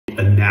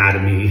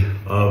anatomy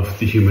of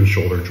the human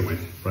shoulder joint,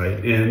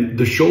 right? And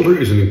the shoulder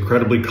is an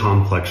incredibly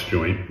complex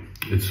joint.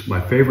 It's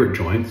my favorite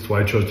joint. That's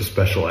why I chose to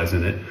specialize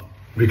in it,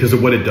 because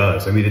of what it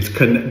does. I mean, it's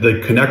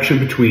the connection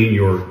between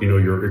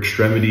your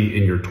extremity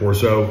and your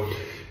torso.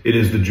 It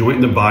is the joint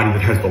in the body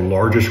that has the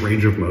largest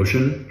range of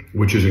motion,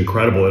 which is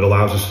incredible. It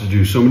allows us to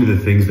do so many of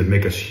the things that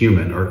make us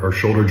human. Our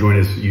shoulder joint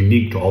is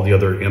unique to all the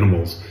other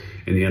animals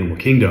in the animal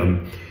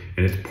kingdom,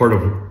 and it's part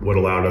of what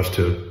allowed us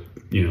to,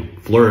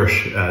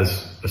 flourish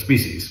as a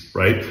species,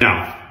 right?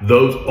 Now,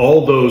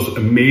 all those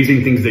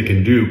amazing things they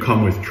can do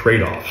come with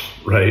trade-offs,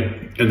 right?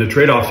 And the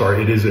trade-offs are,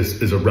 it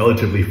is a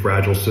relatively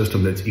fragile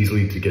system that's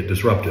easily to get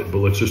disrupted. But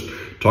let's just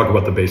talk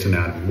about the base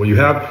anatomy. Well, you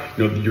have,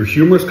 your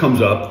humerus comes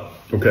up,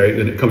 okay,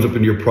 then it comes up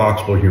into your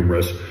proximal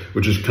humerus,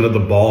 which is kind of the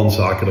ball and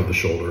socket of the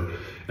shoulder.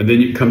 And then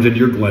it comes into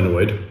your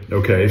glenoid,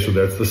 okay, so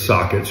that's the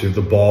socket. So you have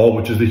the ball,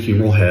 which is the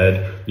humeral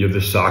head. You have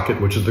the socket,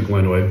 which is the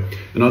glenoid.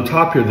 And on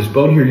top here, this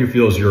bone here you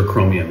feel is your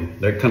acromion.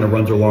 That kind of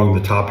runs along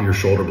the top of your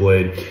shoulder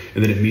blade,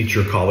 and then it meets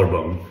your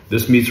collarbone.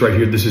 This meets right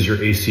here, this is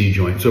your AC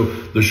joint. So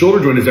the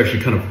shoulder joint is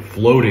actually kind of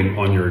floating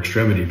on your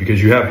extremity,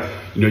 because you have,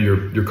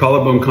 your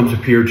collarbone comes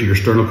up here to your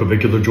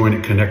sternoclavicular joint,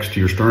 it connects to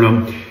your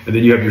sternum, and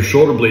then you have your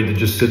shoulder blade that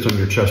just sits on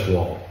your chest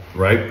wall,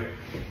 right?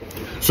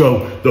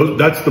 So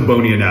that's the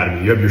bony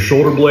anatomy. You have your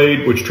shoulder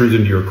blade, which turns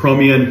into your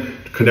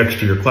acromion, connects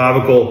to your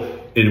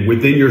clavicle, and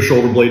within your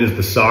shoulder blade is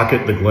the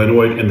socket, the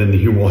glenoid, and then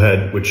the humeral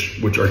head,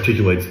 which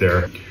articulates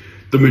there.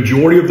 The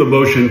majority of the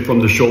motion from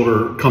the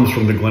shoulder comes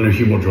from the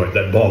glenohumeral joint,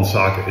 that ball and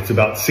socket. It's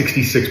about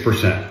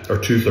 66%, or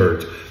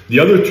 2/3. The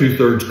other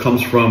 2/3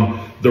 comes from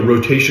the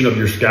rotation of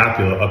your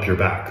scapula up your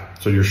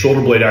back. So your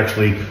shoulder blade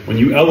actually, when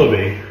you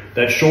elevate,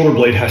 that shoulder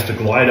blade has to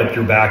glide up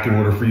your back in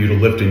order for you to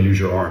lift and use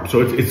your arm.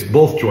 So it's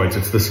both joints.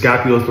 It's the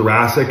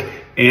scapulothoracic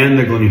and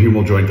the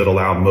glenohumeral joint that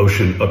allow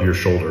motion of your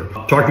shoulder.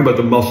 Talking about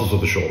the muscles of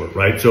the shoulder,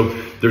 right? So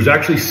there's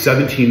actually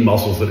 17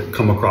 muscles that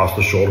come across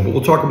the shoulder, but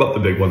we'll talk about the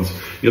big ones.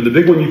 The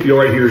big one you feel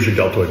right here is your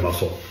deltoid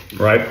muscle,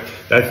 right?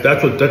 That's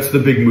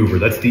the big mover.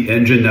 That's the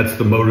engine. That's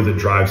the motor that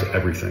drives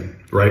everything,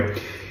 right?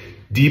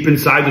 Deep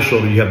inside the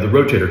shoulder, you have the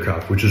rotator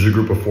cuff, which is a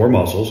group of 4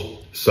 muscles: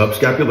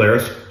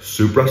 subscapularis,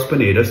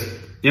 supraspinatus,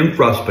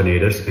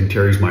 infraspinatus, and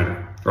teres minor,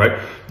 right?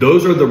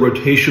 Those are the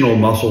rotational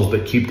muscles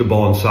that keep the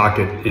ball and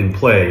socket in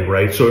play,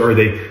 right? So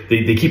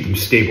they keep them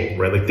stable,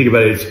 right? Like, think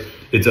about it,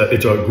 it's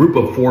a group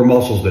of 4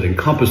 muscles that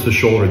encompass the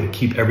shoulder that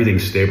keep everything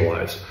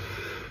stabilized.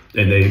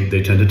 And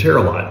they tend to tear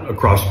a lot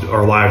across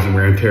our lives, and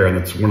wear and tear. And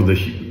that's one of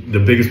the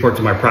biggest parts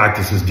of my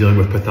practice, is dealing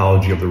with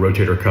pathology of the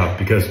rotator cuff,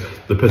 because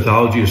the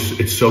pathology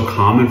it's so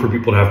common for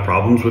people to have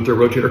problems with their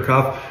rotator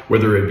cuff,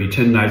 whether it be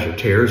tendinitis or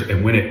tears.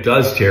 And when it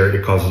does tear,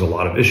 it causes a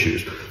lot of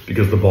issues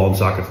because the ball and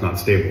socket's not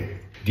stable.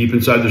 Deep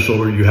inside the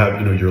shoulder, you have,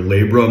 your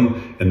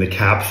labrum and the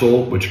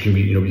capsule, which can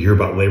be, you hear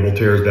about labral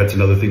tears. That's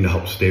another thing to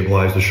help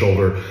stabilize the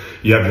shoulder.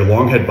 You have your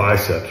long head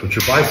biceps, which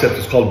your biceps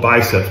is called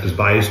biceps because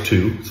bi is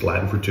 2, it's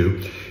Latin for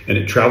 2. And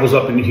it travels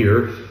up in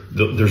here.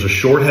 There's a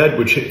short head,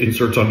 which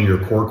inserts onto your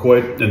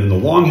coracoid, and then the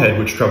long head,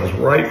 which travels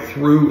right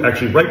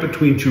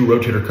between 2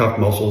 rotator cuff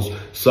muscles,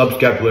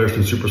 subscapularis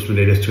and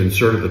supraspinatus, to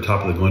insert at the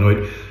top of the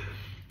glenoid.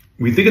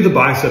 We think of the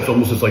biceps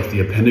almost as like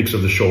the appendix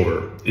of the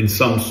shoulder in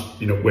some,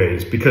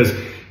 ways, because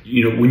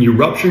when you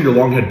rupture your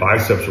long head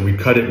biceps, or we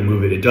cut it and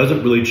move it, it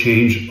doesn't really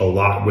change a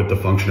lot with the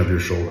function of your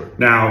shoulder.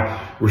 Now,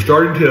 we're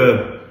starting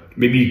to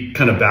maybe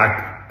kind of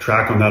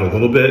backtrack on that a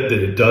little bit,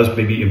 that it does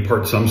maybe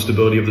impart some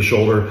stability of the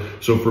shoulder.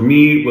 So for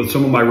me, with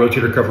some of my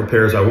rotator cuff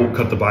repairs, I won't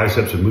cut the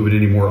biceps and move it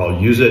anymore.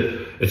 I'll use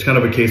it. It's kind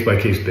of a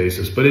case-by-case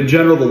basis. But in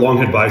general, the long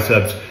head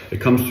biceps,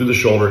 it comes through the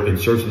shoulder,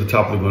 inserts at the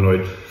top of the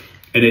glenoid,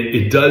 and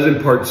it does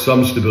impart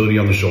some stability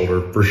on the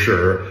shoulder, for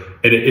sure.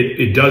 And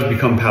it does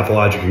become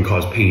pathologic and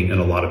cause pain in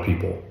a lot of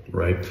people,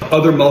 right?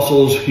 Other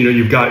muscles,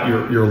 you've got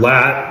your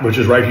lat, which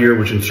is right here,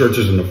 which inserts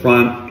in the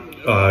front.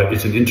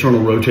 It's an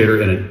internal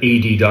rotator and an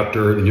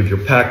adductor. Then you have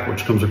your pec,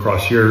 which comes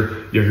across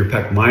here. You have your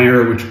pec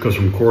minor, which goes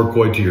from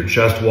coracoid to your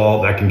chest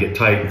wall. That can get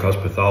tight and cause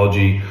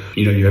pathology.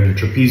 You have your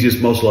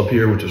trapezius muscle up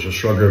here, which is a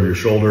shrugger of your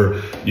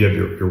shoulder. You have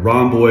your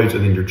rhomboids,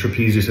 and then your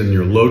trapezius and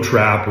your low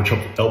trap, which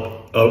help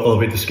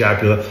elevate the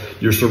scapula.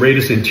 Your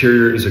serratus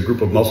anterior is a group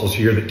of muscles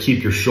here that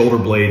keep your shoulder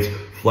blades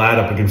flat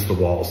up against the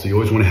wall. So you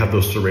always want to have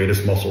those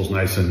serratus muscles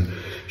nice and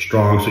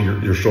strong, so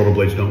your shoulder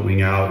blades don't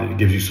wing out, and it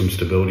gives you some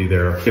stability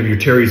there. You have your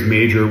teres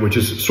major, which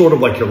is sort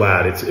of like your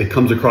lat. It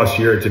comes across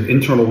here. It's an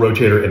internal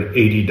rotator and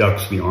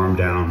adducts the arm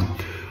down.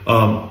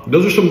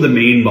 Those are some of the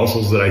main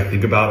muscles that I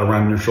think about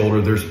around your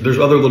shoulder. There's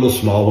other little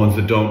small ones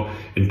that don't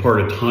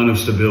impart a ton of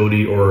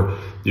stability, or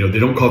they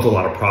don't cause a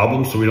lot of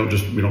problems, so we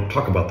don't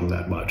talk about them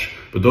that much.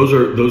 But those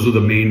are the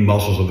main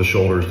muscles of the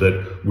shoulders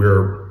that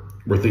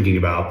we're thinking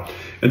about.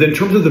 And then in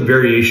terms of the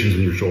variations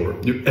in your shoulder,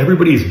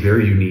 everybody is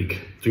very unique.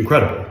 It's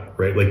incredible,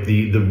 right? Like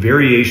the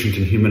variations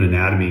in human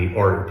anatomy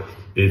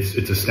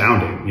it's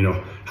astounding.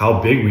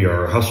 How big we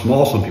are, how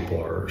small some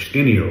people are, or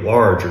skinny or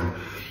large, or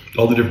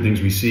all the different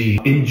things we see.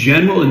 In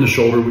general, in the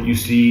shoulder, what you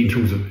see in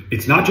terms of,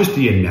 it's not just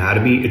the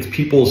anatomy, it's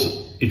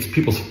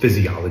people's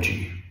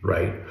physiology,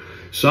 right?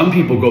 Some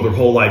people go their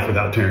whole life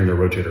without tearing their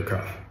rotator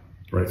cuff,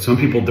 right? Some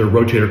people, their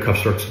rotator cuff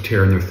starts to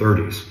tear in their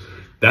 30s.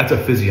 That's a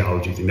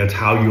physiology thing. That's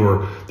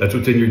that's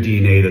what's in your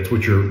DNA. That's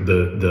what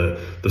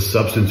the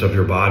substance of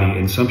your body.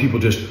 And some people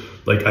just,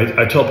 like,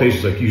 I tell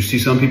patients, like, you see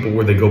some people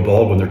where they go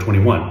bald when they're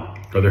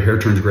 21, or their hair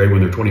turns gray when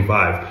they're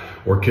 25,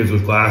 or kids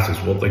with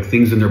glasses. Well, like,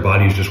 things in their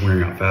body is just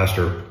wearing out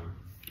faster.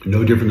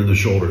 No different than the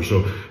shoulder.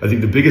 So I think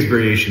the biggest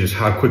variation is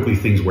how quickly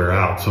things wear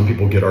out. Some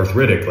people get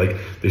arthritic, like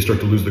they start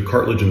to lose the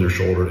cartilage in their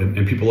shoulder,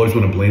 and people always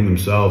want to blame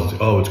themselves.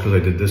 Oh, it's because I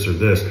did this or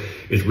this.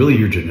 It's really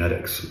your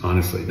genetics,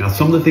 honestly. Now,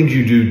 some of the things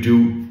you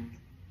do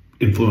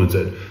influence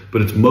it,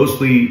 but it's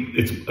mostly,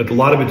 a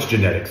lot of it's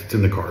genetics. It's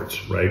in the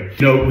cards, right?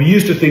 You know, we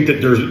used to think that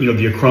there's, you know,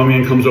 the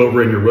acromion comes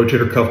over and your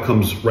rotator cuff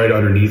comes right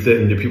underneath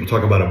it. And people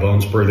talk about a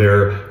bone spur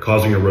there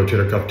causing a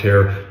rotator cuff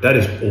tear. That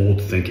is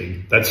old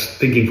thinking. That's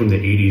thinking from the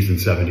 80s and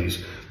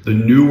 70s. The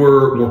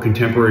newer, more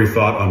contemporary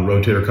thought on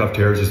rotator cuff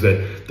tears is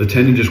that the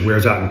tendon just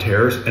wears out and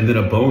tears, and then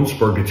a bone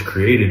spur gets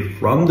created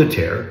from the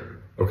tear,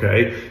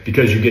 okay?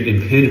 Because you get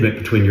impingement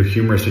between your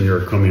humerus and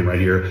your acromion right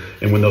here,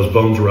 and when those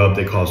bones rub,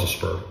 they cause a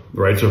spur,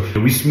 right? So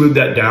we smooth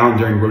that down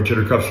during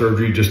rotator cuff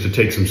surgery just to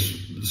take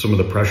some of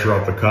the pressure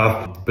off the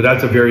cuff. But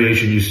that's a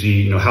variation you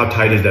see, you know, how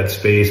tight is that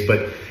space?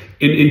 But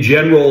in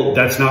general,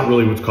 that's not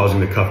really what's causing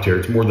the cuff tear.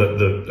 It's more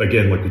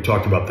again, like we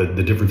talked about,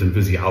 the difference in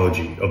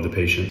physiology of the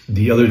patient.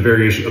 The other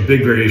variation, a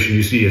big variation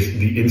you see, is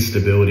the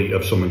instability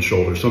of someone's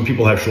shoulder. Some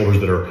people have shoulders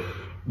that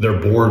they're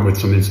born with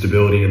some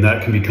instability, and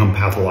that can become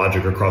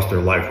pathologic across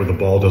their life, where the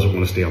ball doesn't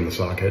want to stay on the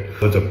socket.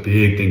 That's a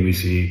big thing we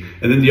see.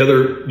 And then the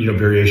other, you know,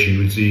 variation you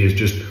would see is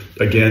just,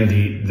 again,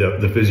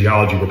 the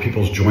physiology where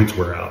people's joints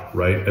wear out,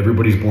 right?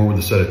 Everybody's born with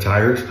a set of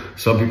tires.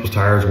 Some people's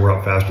tires wear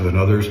out faster than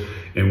others.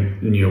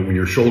 And, you know, when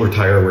your shoulder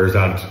tire wears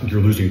out,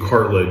 you're losing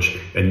cartilage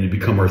and you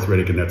become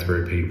arthritic, and that's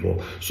very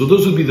painful. So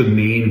those would be the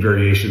main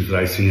variations that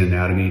I see in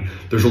anatomy.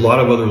 There's a lot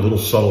of other little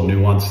subtle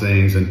nuance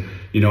things. And,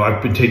 you know,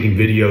 I've been taking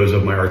videos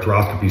of my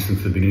arthroscopy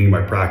since the beginning of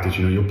my practice.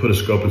 You know, you'll put a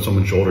scope in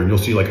someone's shoulder and you'll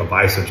see like a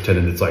biceps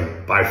tendon that's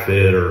like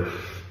bifid, or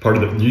part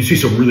of you see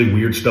some really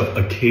weird stuff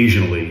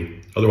occasionally.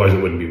 Otherwise,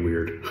 it wouldn't be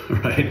weird,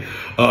 right?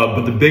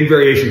 But the big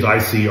variations I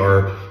see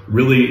are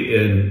really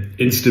in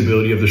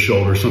instability of the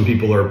shoulder. Some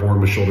people are born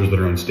with shoulders that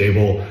are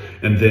unstable.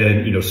 And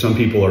then, you know, some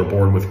people are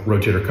born with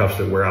rotator cuffs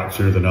that wear out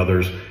sooner than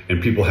others.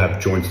 And people have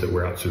joints that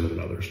wear out sooner than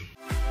others.